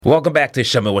Welcome back to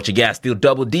Show Me What You Got. Still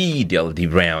Double D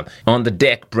Brown on the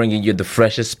deck, bringing you the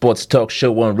freshest sports talk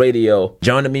show on radio.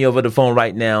 Joining me over the phone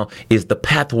right now is the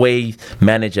Pathway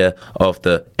manager of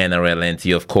the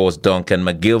NRLNT, of course, Duncan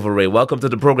McGilvray. Welcome to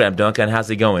the program, Duncan.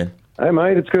 How's it going? Hey,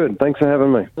 mate, it's good. Thanks for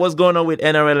having me. What's going on with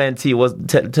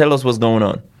NRLNT? Tell us what's going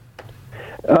on.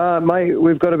 Mate,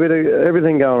 we've got a bit of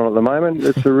everything going on at the moment.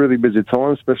 It's a really busy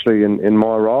time, especially in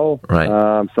my role. Right.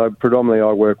 So predominantly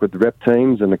I work with the rep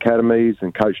teams and academies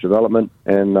and coach development.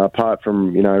 And apart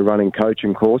from, running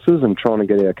coaching courses and trying to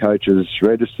get our coaches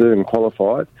registered and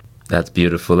qualified. That's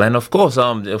beautiful. And of course,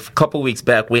 a couple of weeks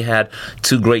back, we had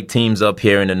two great teams up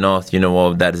here in the north.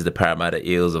 That is the Parramatta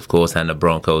Eels, of course, and the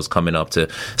Broncos coming up to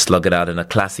slug it out in a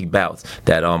classic bout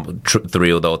that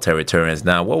thrilled all Territorians.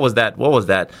 Now, what was that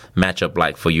matchup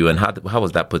like for you, and how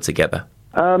was that put together?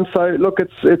 So, look,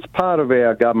 it's part of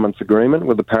our government's agreement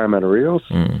with the Parramatta Eels.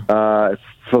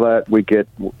 For that, we get,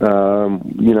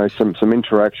 some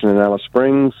interaction in Alice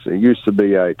Springs. It used to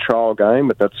be a trial game,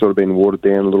 but that's sort of been watered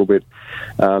down a little bit.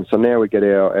 So now we get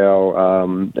our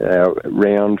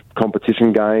round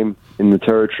competition game in the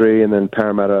Territory, and then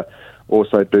Parramatta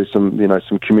also do some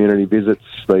community visits.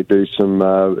 They do some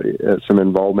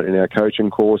involvement in our coaching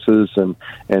courses and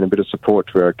a bit of support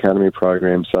to our academy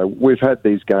program. So we've had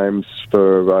these games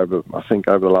for over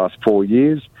the last 4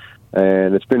 years,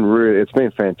 and it's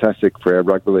been fantastic for our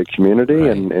rugby league community,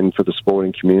 right, and for the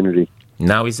sporting community.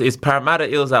 Now, is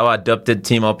Parramatta Eels our adopted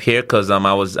team up here? Because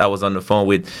I was on the phone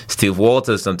with Steve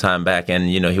Walters some time back, and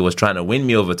he was trying to win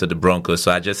me over to the Broncos.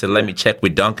 So I just said, let me check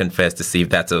with Duncan first to see if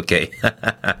that's okay.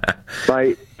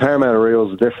 Mate, Parramatta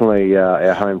Eels are definitely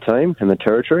our home team in the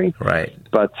Territory. Right.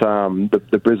 But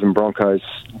the Brisbane Broncos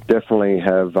definitely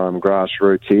have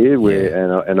grassroots here,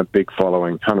 and a big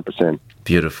following, 100%.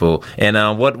 Beautiful.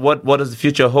 And what does the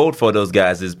future hold for those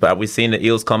guys? Are we seeing the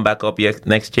Eels come back up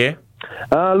next year?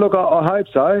 Look, I hope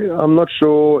so. I'm not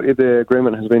sure if their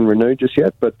agreement has been renewed just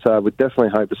yet, but we definitely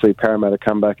hope to see Parramatta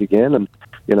come back again. And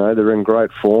they're in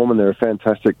great form, and they're a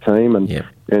fantastic team,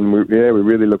 and we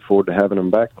really look forward to having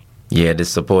them back. Yeah, the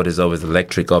support is always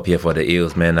electric up here for the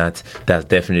Eels, man. That's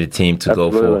definitely the team to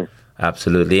go for.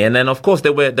 Absolutely. And then, of course, they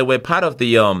were part of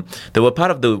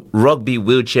the rugby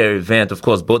wheelchair event. Of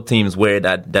course, both teams were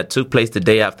that took place the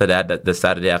day after that, the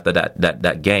Saturday after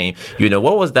that game.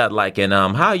 What was that like? And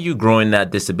how are you growing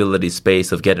that disability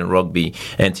space of getting rugby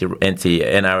and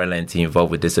NRLNT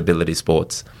involved with disability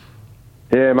sports?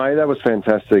 Yeah, mate, that was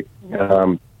fantastic.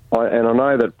 And I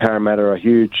know that Parramatta are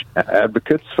huge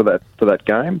advocates for that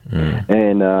game,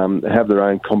 and have their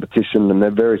own competition, and they're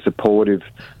very supportive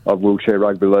of wheelchair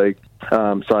rugby league.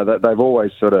 So that they've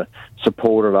always sort of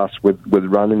supported us with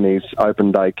running these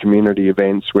open day community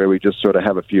events where we just sort of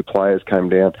have a few players come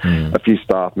down, a few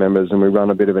staff members, and we run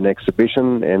a bit of an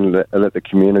exhibition and let the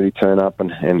community turn up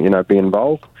and be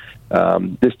involved.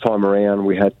 This time around,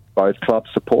 we had both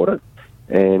clubs support it.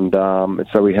 And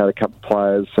so we had a couple of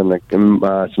players and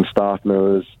some staff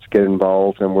members to get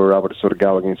involved, and we were able to sort of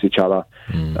go against each other.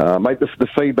 Mate, the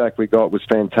feedback we got was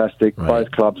fantastic. Right.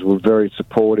 Both clubs were very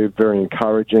supportive, very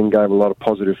encouraging, gave a lot of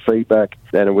positive feedback,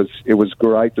 and it was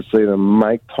great to see them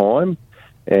make time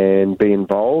and be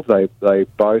involved. They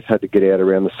both had to get out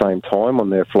around the same time on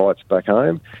their flights back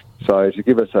home. So to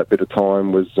give us that bit of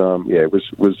time was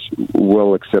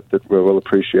well accepted, well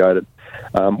appreciated.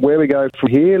 Where we go from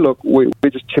here, look, we're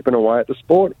just chipping away at the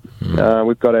sport.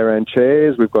 We've got our own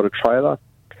chairs, we've got a trailer.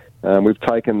 We've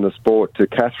taken the sport to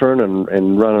Katherine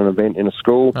and run an event in a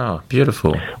school. Oh,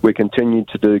 beautiful. We continue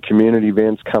to do community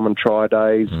events, come and try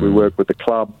days. We work with the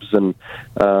clubs and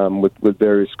with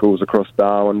various schools across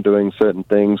Darwin doing certain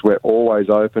things. We're always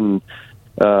open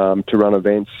to run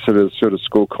events. Sort of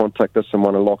school contact us and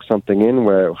want to lock something in.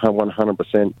 We're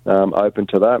 100% open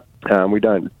to that. We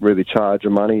don't really charge a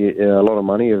lot of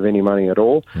money, if any money at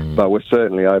all, but we're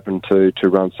certainly open to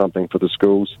run something for the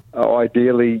schools.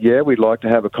 Ideally, we'd like to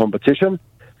have a competition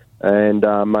and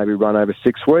maybe run over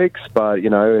 6 weeks, but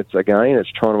it's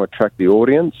trying to attract the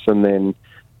audience and then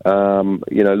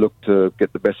look to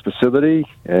get the best facility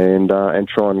and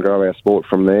try and grow our sport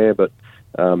from there. But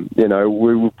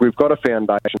we've got a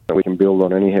foundation that we can build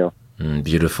on anyhow.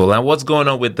 Beautiful. And what's going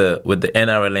on with the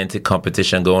NRLNT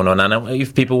competition going on? I know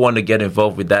if people want to get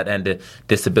involved with that and the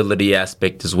disability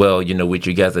aspect as well, which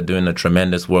you guys are doing a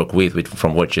tremendous work with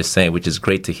from what you're saying, which is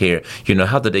great to hear.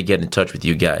 How do they get in touch with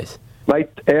you guys? Mate,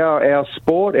 our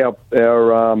sport,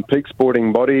 our peak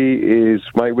sporting body is,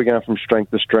 mate, we're going from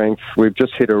strength to strength. We've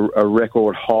just hit a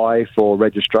record high for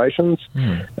registrations.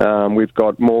 We've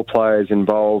got more players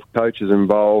involved, coaches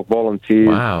involved,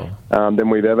 volunteers than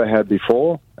we've ever had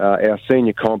before. Our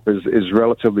senior comp is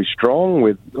relatively strong,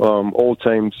 with all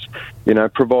teams,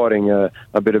 providing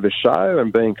a bit of a show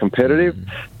and being competitive.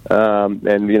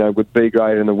 And, with B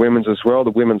grade and the women's as well,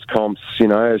 the women's comp's,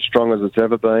 as strong as it's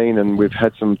ever been, and we've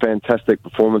had some fantastic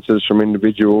performances from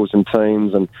individuals and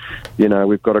teams, and,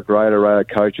 we've got a great array of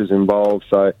coaches involved.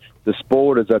 So the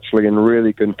sport is actually in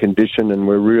really good condition, and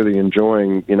we're really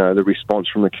enjoying, the response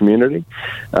from the community.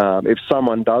 If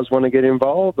someone does want to get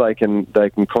involved, they can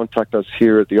contact us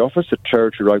here at the office at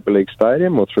Territory Rugby League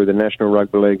Stadium or through the National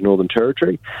Rugby League Northern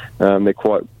Territory. They're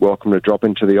quite welcome to drop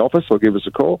into the office or give us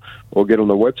a call or get on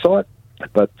the website.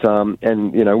 But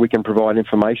we can provide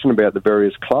information about the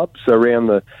various clubs around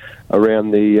the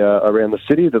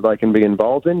city that they can be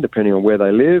involved in, depending on where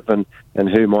they live and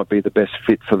who might be the best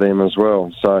fit for them as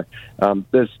well. So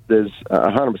there's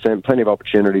 100% plenty of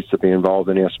opportunities to be involved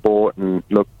in our sport. And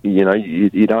look,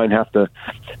 you don't have to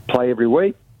play every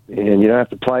week, and you don't have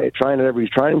to train at every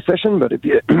training session. But if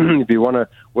you want to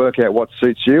work out what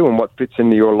suits you and what fits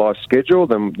into your life schedule,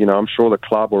 then I'm sure the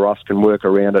club or us can work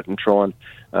around it and try and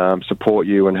support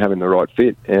you in having the right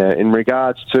fit. In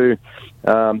regards to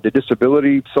the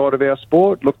disability side of our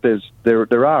sport, look,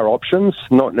 there are options,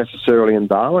 not necessarily in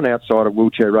Darwin, outside of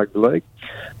Wheelchair Rugby League,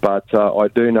 but I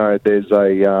do know there's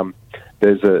a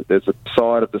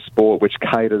side of the sport which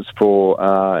caters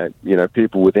for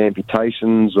people with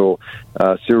amputations or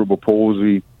cerebral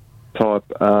palsy type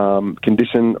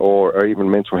condition or even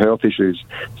mental health issues.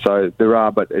 So there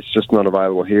are, but it's just not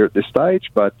available here at this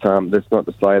stage. But that's not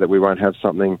to say that we won't have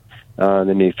something in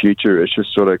the near future. It's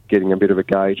just sort of getting a bit of a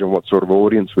gauge on what sort of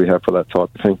audience we have for that type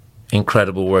of thing.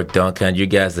 Incredible work, Duncan. You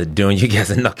guys are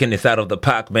knocking this out of the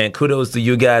park, man. Kudos to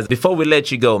you guys. Before we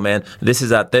let you go, man, this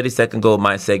is our 30-second Gold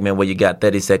Mine segment where you got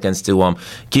 30 seconds to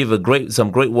give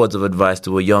some great words of advice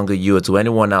to a younger you or to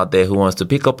anyone out there who wants to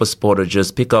pick up a sport or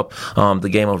just pick up the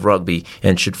game of rugby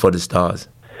and shoot for the stars.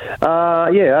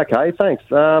 Okay, thanks.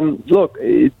 Look,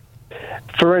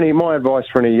 my advice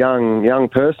for any young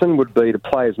person would be to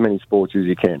play as many sports as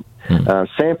you can.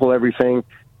 Sample everything,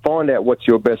 find out what's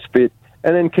your best fit,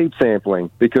 and then keep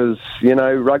sampling, because,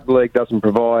 rugby league doesn't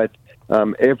provide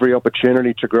every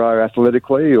opportunity to grow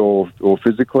athletically or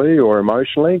physically or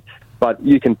emotionally, but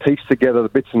you can piece together the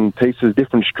bits and pieces,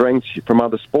 different strengths from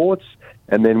other sports,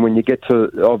 and then when you get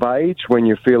of age, when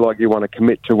you feel like you want to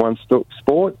commit to one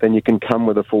sport, then you can come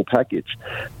with a full package.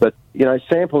 But,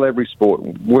 sample every sport.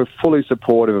 We're fully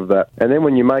supportive of that. And then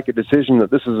when you make a decision that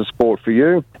this is a sport for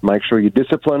you, make sure you're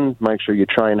disciplined, make sure you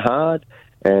train hard,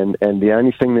 and the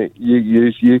only thing that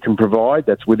you can provide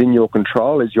that's within your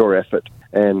control is your effort.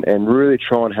 And really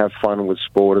try and have fun with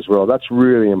sport as well. That's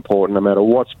really important. No matter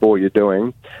what sport you're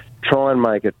doing, try and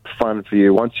make it fun for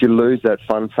you. Once you lose that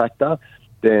fun factor,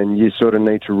 then you sort of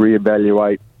need to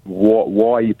reevaluate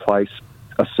why you play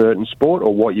a certain sport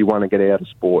or what you want to get out of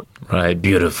sport. Right,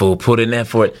 beautiful. Put in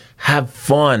effort. Have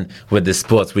fun with the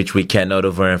sports, which we cannot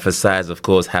overemphasize. Of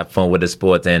course, have fun with the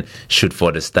sports and shoot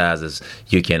for the stars, as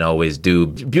you can always do.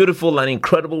 Beautiful and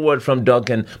incredible word from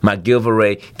Duncan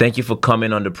McGilvray. Thank you for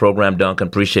coming on the program, Duncan.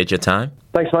 Appreciate your time.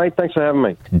 Thanks, mate. Thanks for having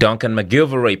me. Duncan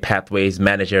McGilvray, Pathways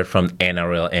Manager from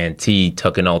NRL&T,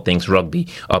 talking all things rugby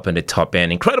up in the top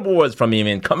end. Incredible words from him.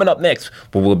 And coming up next,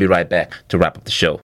 we'll be right back to wrap up the show.